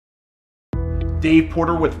Dave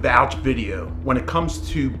Porter with Vouch Video. When it comes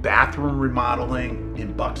to bathroom remodeling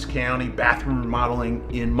in Bucks County, bathroom remodeling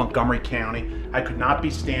in Montgomery County, I could not be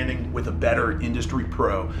standing with a better industry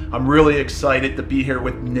pro. I'm really excited to be here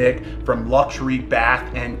with Nick from Luxury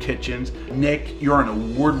Bath and Kitchens. Nick, you're an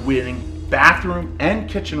award-winning bathroom and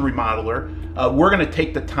kitchen remodeler. We're going to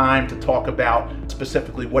take the time to talk about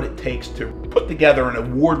specifically what it takes to put together an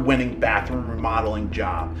award-winning bathroom remodeling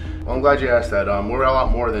job. Well, I'm glad you asked that. We're a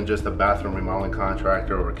lot more than just a bathroom remodeling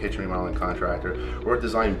contractor or a kitchen remodeling contractor. We're a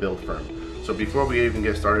design build firm. So before we even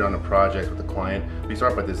get started on a project with the client, we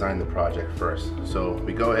start by designing the project first. So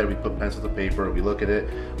we go ahead, we put pencil to paper, we look at it,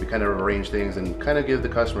 we kind of arrange things and kind of give the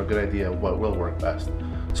customer a good idea of what will work best.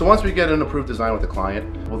 So once we get an approved design with the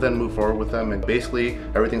client, we'll then move forward with them, and basically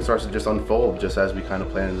everything starts to just unfold just as we kind of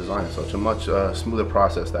plan and design it. So it's a much smoother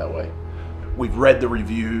process that way. We've read the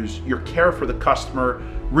reviews, your care for the customer,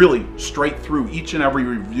 really straight through each and every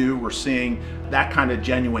review, we're seeing that kind of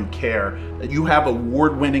genuine care. You have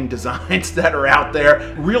award-winning designs that are out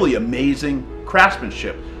there, really amazing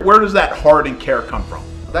craftsmanship. Where does that heart and care come from?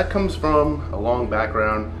 That comes from a long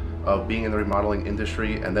background of being in the remodeling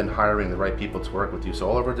industry and then hiring the right people to work with you. So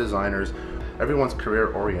all of our designers, everyone's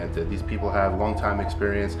career oriented. These people have long time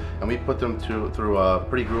experience, and we put them through a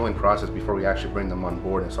pretty grueling process before we actually bring them on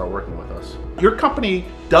board and start working with us. Your company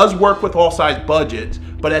does work with all size budgets,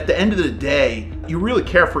 but at the end of the day, you really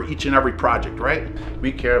care for each and every project, right?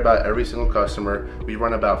 We care about every single customer. We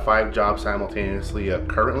run about 5 jobs simultaneously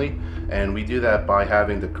currently, and we do that by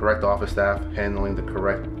having the correct office staff handling the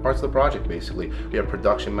correct parts of the project. Basically, we have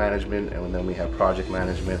production management, and then we have project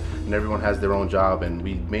management, and everyone has their own job, and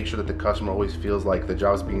we make sure that the customer always feels like the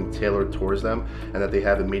job is being tailored towards them and that they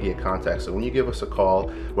have immediate contact. So when you give us a call,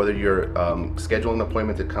 whether you're scheduling an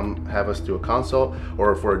appointment to come have us do a consult,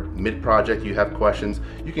 or for mid-project you have questions,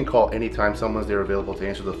 you can call anytime. Someone's there available to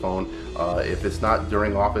answer the phone. If it's not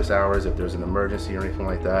during office hours, if there's an emergency or anything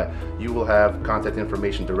like that, you will have contact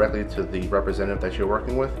information directly to the representative that you're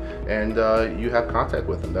working with, and you have contact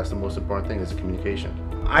with them. That's the most important thing, is the communication.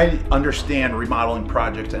 I understand remodeling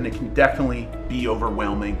projects, and it can definitely be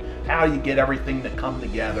overwhelming. How you get everything to come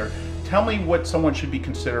together. Tell me what someone should be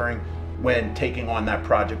considering when taking on that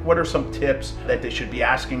project. What are some tips that they should be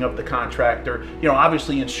asking of the contractor? You know,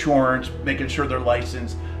 obviously insurance, making sure they're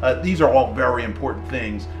licensed. These are all very important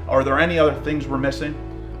things. Are there any other things we're missing?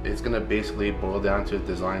 It's going to basically boil down to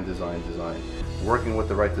design, design, design. Working with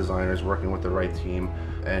the right designers, working with the right team,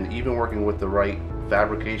 and even working with the right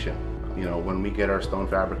fabrication. You know, when we get our stone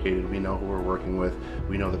fabricated, we know who we're working with,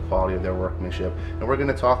 we know the quality of their workmanship, and we're going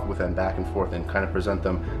to talk with them back and forth and kind of present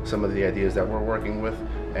them some of the ideas that we're working with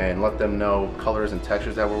and let them know colors and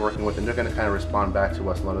textures that we're working with, and they're going to kind of respond back to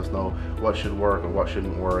us and let us know what should work or what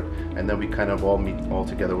shouldn't work, and then we kind of all meet all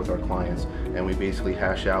together with our clients and we basically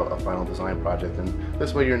hash out a final design project. And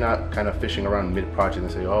this way you're not kind of fishing around mid-project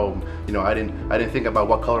and say, oh, you know, I didn't think about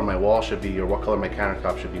what color my wall should be or what color my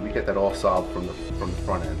countertop should be. We get that all solved from the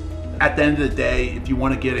front end. At the end of the day, if you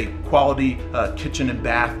want to get a quality kitchen and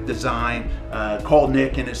bath design, call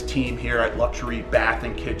Nick and his team here at Luxury Bath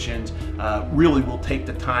and Kitchens. Really will take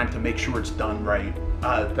the time to make sure it's done right.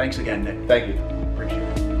 Thanks again, Nick. Thank you.